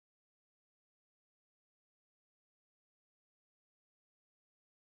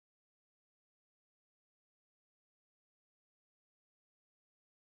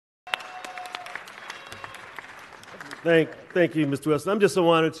Thank you, Mr. Wilson. I'm just so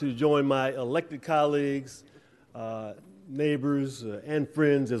honored to join my elected colleagues, neighbors, and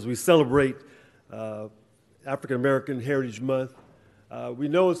friends as we celebrate African American Heritage Month. We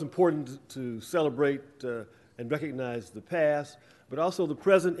know it's important to celebrate and recognize the past, but also the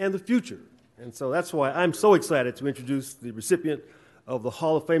present and the future. And so that's why I'm so excited to introduce the recipient of the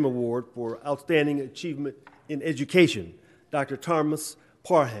Hall of Fame Award for Outstanding Achievement in Education, Dr. Thomas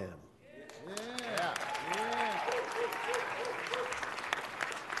Parham.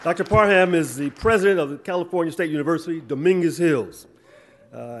 Dr. Parham is the president of the California State University, Dominguez Hills.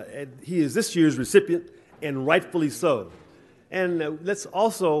 And he is this year's recipient, and rightfully so. And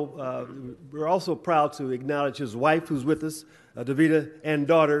we're also proud to acknowledge his wife, who's with us, Davida, and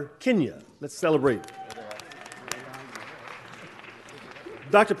daughter, Kenya. Let's celebrate.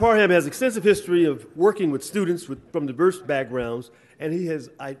 Dr. Parham has extensive history of working with students from diverse backgrounds, and he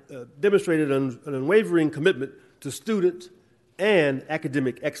has demonstrated an unwavering commitment to student and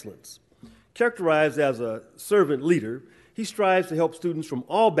academic excellence. Characterized as a servant leader, he strives to help students from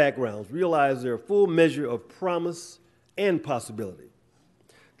all backgrounds realize their full measure of promise and possibility.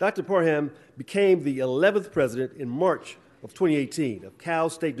 Dr. Parham became the 11th president in March of 2018 of Cal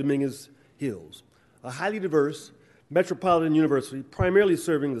State Dominguez Hills, a highly diverse metropolitan university primarily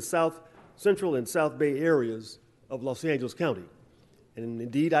serving the South Central and South Bay areas of Los Angeles County. And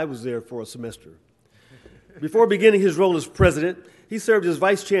indeed, I was there for a semester. Before beginning his role as president, he served as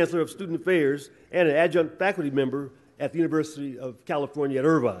vice chancellor of student affairs and an adjunct faculty member at the University of California at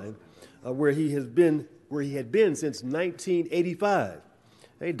Irvine, where he had been since 1985.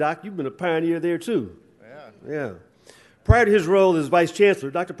 Hey, Doc, you've been a pioneer there too. Yeah. Prior to his role as vice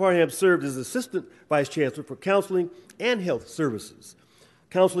chancellor, Dr. Parham served as assistant vice chancellor for counseling and health services,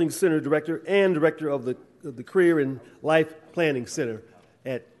 counseling center director, and director of the Career and Life Planning Center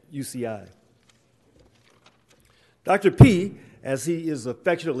at UCI. Dr. P, as he is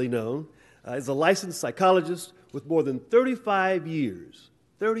affectionately known, is a licensed psychologist with more than 35 years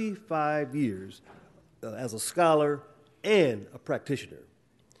as a scholar and a practitioner.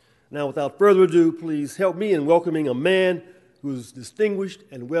 Now, without further ado, please help me in welcoming a man who is distinguished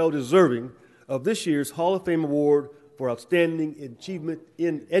and well-deserving of this year's Hall of Fame Award for Outstanding Achievement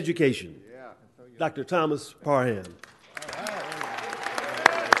in Education, Dr. Thomas Parham.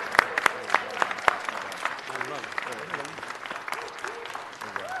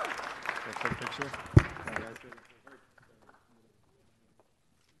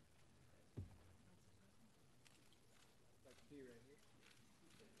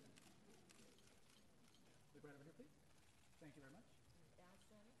 Thank you very much.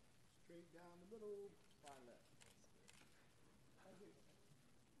 Straight down the middle, far left.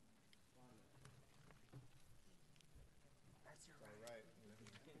 That's your right.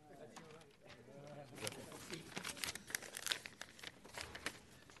 That's your right.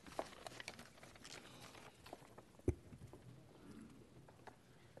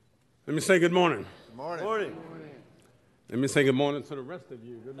 Let me say good morning. Good morning. Morning. Let me say good morning to the rest of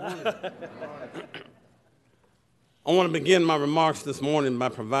you. Good morning. Good morning. I want to begin my remarks this morning by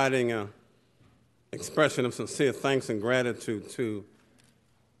providing an expression of sincere thanks and gratitude to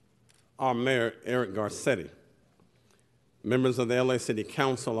our Mayor, Eric Garcetti. Members of the LA City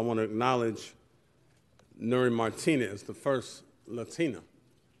Council, I want to acknowledge Nuri Martinez, the first Latina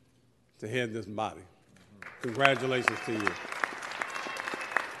to head this body. Congratulations to you.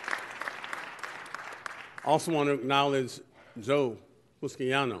 I also want to acknowledge Joe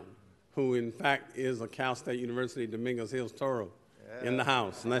Busquiano, who in fact is a Cal State University Dominguez Hills Toro in the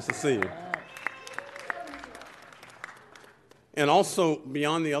house. Nice to see you. And also,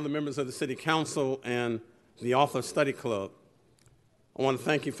 beyond the other members of the City Council and the Author Study Club, I want to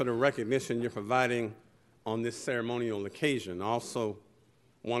thank you for the recognition you're providing on this ceremonial occasion. I also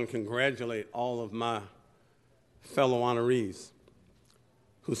want to congratulate all of my fellow honorees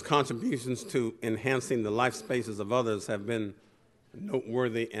whose contributions to enhancing the life spaces of others have been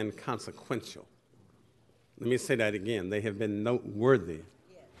noteworthy and consequential. Let me say that again. They have been noteworthy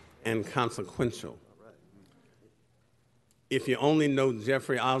and consequential. If you only know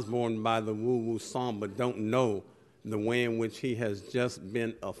Jeffrey Osborne by the woo-woo song but don't know the way in which he has just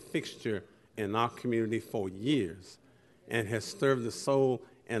been a fixture in our community for years and has stirred the soul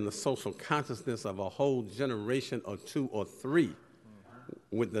and the social consciousness of a whole generation or two or three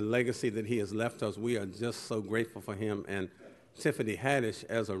with the legacy that he has left us, we are just so grateful for him. And Tiffany Haddish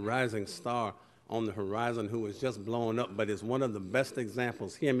as a rising star on the horizon who is just blowing up, but is one of the best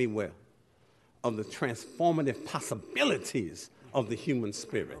examples, hear me well, of the transformative possibilities of the human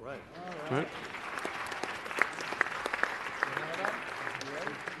spirit. All right. Right?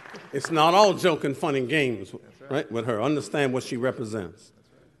 It's not all joke and fun and games. right, with her, understand what she represents.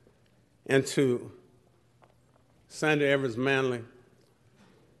 And to Sandra Evers Manley,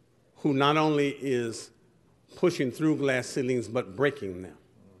 who not only is pushing through glass ceilings but breaking them,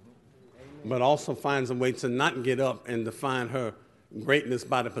 but also finds a way to not get up and define her greatness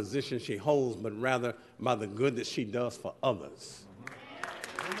by the position she holds, but rather by the good that she does for others.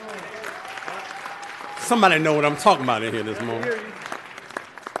 Somebody know what I'm talking about in here this morning.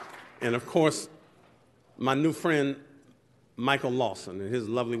 And of course, my new friend, Michael Lawson, and his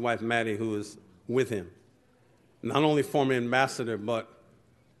lovely wife, Maddie, who is with him. Not only former ambassador, but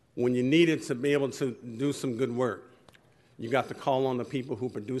when you needed to be able to do some good work, you got to call on the people who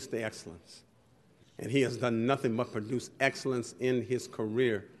produce the excellence. And he has done nothing but produce excellence in his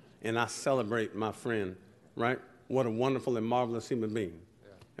career. And I celebrate my friend, right? What a wonderful and marvelous human being.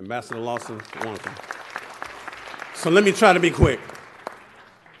 Yeah. Ambassador Lawson, wonderful. So let me try to be quick,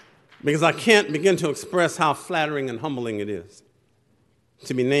 because I can't begin to express how flattering and humbling it is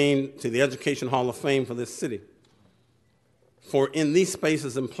to be named to the Education Hall of Fame for this city. For in these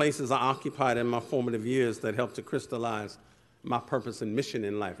spaces and places I occupied in my formative years that helped to crystallize my purpose and mission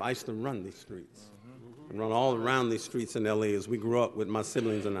in life. I used to run these streets, run all around these streets in LA as we grew up with my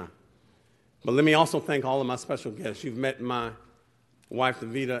siblings and I. But let me also thank all of my special guests. You've met my wife,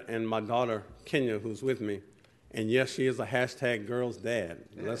 Davida, and my daughter, Kenya, who's with me. And yes, she is a hashtag girl's dad.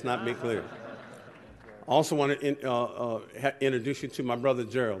 Let's not be clear. I also want to introduce you to my brother,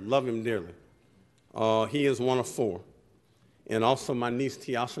 Gerald. Love him dearly. He is one of four. And also my niece,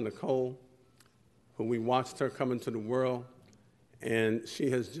 Tiasha Nicole, who we watched her come into the world. And she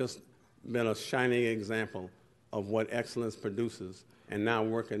has just been a shining example of what excellence produces, and now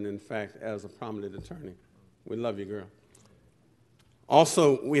working, in fact, as a prominent attorney. We love you, girl.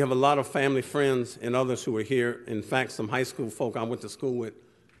 Also, we have a lot of family friends and others who are here. In fact, some high school folk I went to school with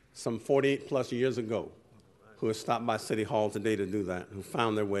some 48 plus years ago who have stopped by City Hall today to do that, who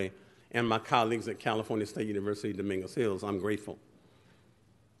found their way, and my colleagues at California State University, Dominguez Hills. I'm grateful.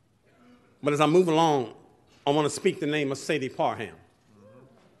 But as I move along, I want to speak the name of Sadie Parham.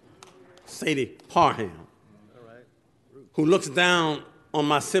 Sadie Parham, who looks down on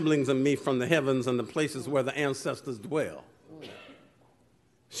my siblings and me from the heavens and the places where the ancestors dwell.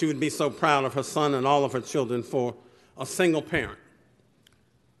 She would be so proud of her son and all of her children, for a single parent,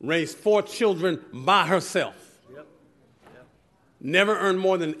 raised 4 children by herself, never earned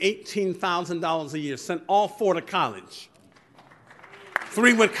more than $18,000 a year, sent all 4 to college,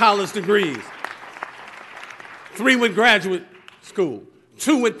 3 with college degrees, 3 with graduate school,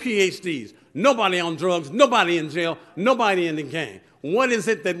 2 with PhDs, nobody on drugs, nobody in jail, nobody in the gang. What is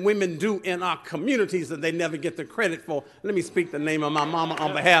it that women do in our communities that they never get the credit for? Let me speak the name of my mama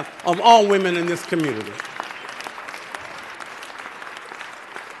on behalf of all women in this community.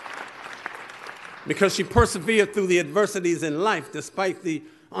 Because she persevered through the adversities in life despite the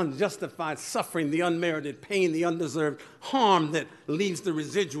unjustified suffering, the unmerited pain, the undeserved harm that leaves the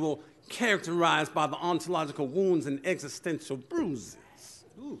residual characterized by the ontological wounds and existential bruises.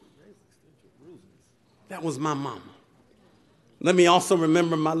 That was my mama. Let me also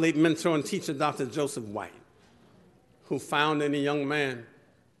remember my late mentor and teacher, Dr. Joseph White, who found in a young man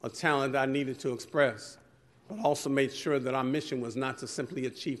a talent I needed to express, but also made sure that our mission was not to simply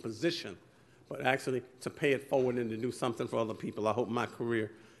achieve position, but actually to pay it forward and to do something for other people. I hope my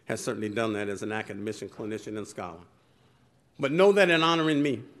career has certainly done that as an academician, clinician, and scholar. But know that in honoring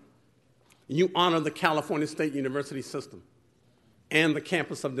me, you honor the California State University system and the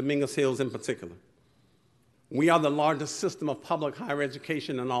campus of Dominguez Hills in particular. We are the largest system of public higher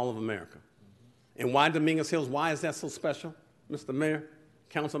education in all of America. And why Dominguez Hills? Why is that so special, Mr. Mayor,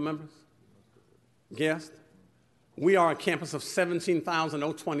 council members, guests? We are a campus of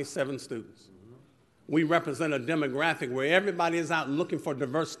 17,027 students. We represent a demographic where everybody is out looking for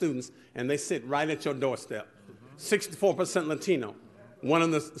diverse students, and they sit right at your doorstep. 64% Latino, one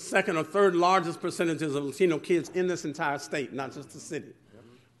of the second or third largest percentages of Latino kids in this entire state, not just the city.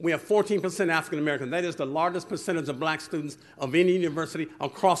 We have 14% African American. That is the largest percentage of black students of any university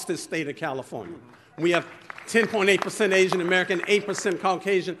across this state of California. We have 10.8% Asian American, 8%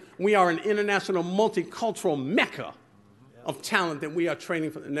 Caucasian. We are an international multicultural mecca of talent that we are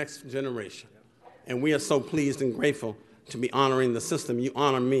training for the next generation. And we are so pleased and grateful to be honoring the system. You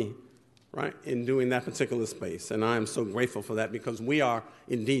honor me, right, in doing that particular space. And I am so grateful for that, because we are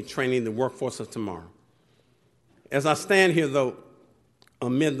indeed training the workforce of tomorrow. As I stand here, though,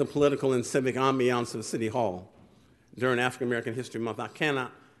 amid the political and civic ambiance of City Hall during African American History Month, I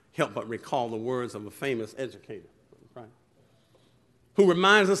cannot help but recall the words of a famous educator, right, who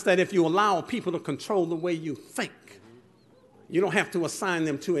reminds us that if you allow people to control the way you think, You don't have to assign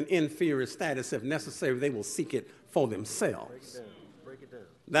them to an inferior status. If necessary, they will seek it for themselves. Break it down.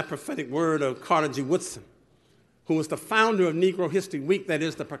 That prophetic word of Carter G. Woodson, who was the founder of Negro History Week, that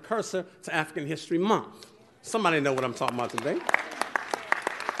is the precursor to African History Month. Somebody know what I'm talking about today.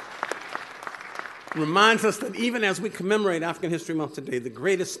 Reminds us that even as we commemorate African History Month today, the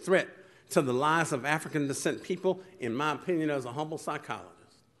greatest threat to the lives of African descent people, in my opinion as a humble psychologist,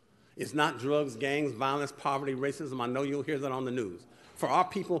 is not drugs, gangs, violence, poverty, racism. I know you'll hear that on the news. For our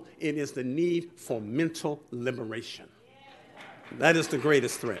people, it is the need for mental liberation. That is the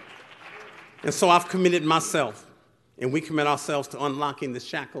greatest threat. And so I've committed myself, and we commit ourselves to unlocking the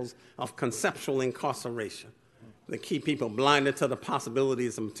shackles of conceptual incarceration that keep people blinded to the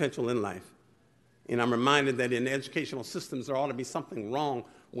possibilities and potential in life. And I'm reminded that in educational systems, there ought to be something wrong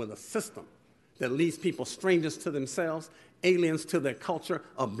with a system that leaves people strangers to themselves, aliens to their culture,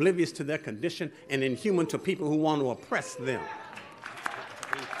 oblivious to their condition, and inhuman to people who want to oppress them.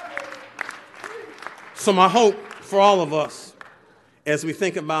 So my hope for all of us, as we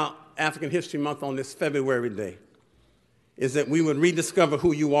think about African History Month on this February day, is that we would rediscover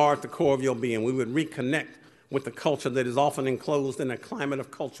who you are at the core of your being. We would reconnect with the culture that is often enclosed in a climate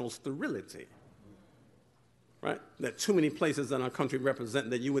of cultural sterility, right? That too many places in our country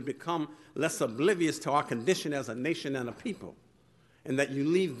represent, that you would become less oblivious to our condition as a nation and a people, and that you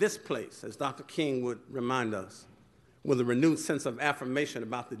leave this place, as Dr. King would remind us, with a renewed sense of affirmation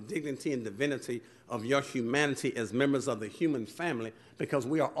about the dignity and divinity of your humanity as members of the human family, because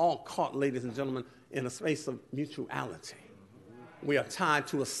we are all caught, ladies and gentlemen, in a space of mutuality. We are tied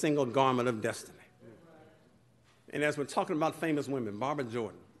to a single garment of destiny. And as we're talking about famous women, Barbara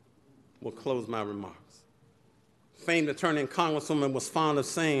Jordan will close my remarks. Famed attorney and congresswoman was fond of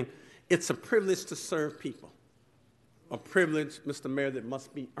saying, it's a privilege to serve people. A privilege, Mr. Mayor, that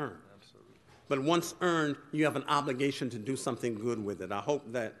must be earned. Absolutely. But once earned, you have an obligation to do something good with it. I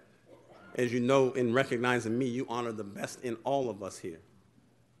hope that, as you know, in recognizing me, you honor the best in all of us here,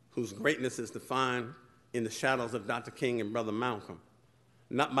 whose greatness is defined in the shadows of Dr. King and Brother Malcolm,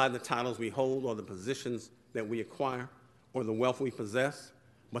 not by the titles we hold or the positions that we acquire or the wealth we possess,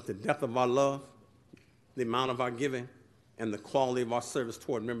 but the depth of our love, the amount of our giving, and the quality of our service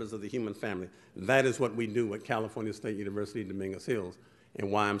toward members of the human family. That is what we do at California State University, Dominguez Hills, and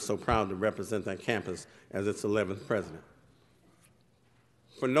why I'm so proud to represent that campus as its 11th president.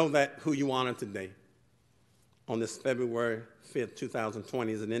 For know that who you honor today, on this February 5th,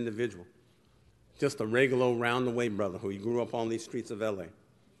 2020, is an individual, just a regular old round-the-way brother who grew up on these streets of LA,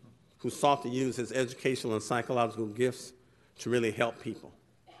 who sought to use his educational and psychological gifts to really help people.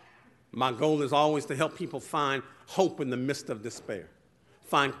 My goal is always to help people find hope in the midst of despair,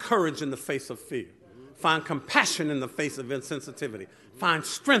 find courage in the face of fear, find compassion in the face of insensitivity, find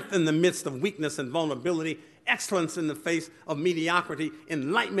strength in the midst of weakness and vulnerability, excellence in the face of mediocrity,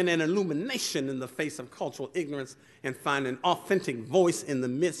 enlightenment and illumination in the face of cultural ignorance, and find an authentic voice in the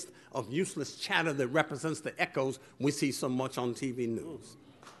midst of useless chatter that represents the echoes we see so much on TV news.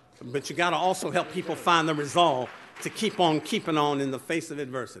 But you gotta also help people find the resolve to keep on keeping on in the face of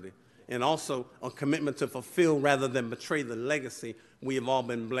adversity, and also a commitment to fulfill rather than betray the legacy we have all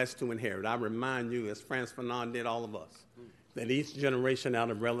been blessed to inherit. I remind you, as Frantz Fanon did all of us, that each generation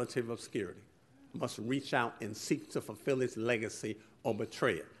out of relative obscurity must reach out and seek to fulfill its legacy or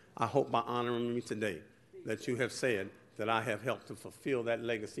betray it. I hope by honoring me today that you have said that I have helped to fulfill that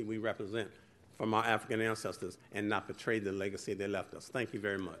legacy we represent from our African ancestors and not betray the legacy they left us. Thank you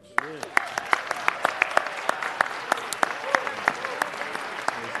very much. Amen.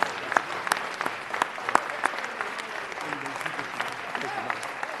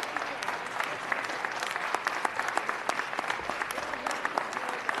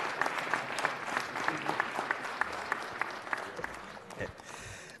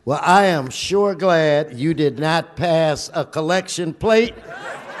 Well, I am sure glad you did not pass a collection plate,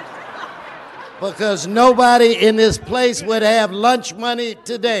 because nobody in this place would have lunch money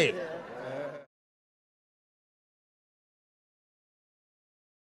today.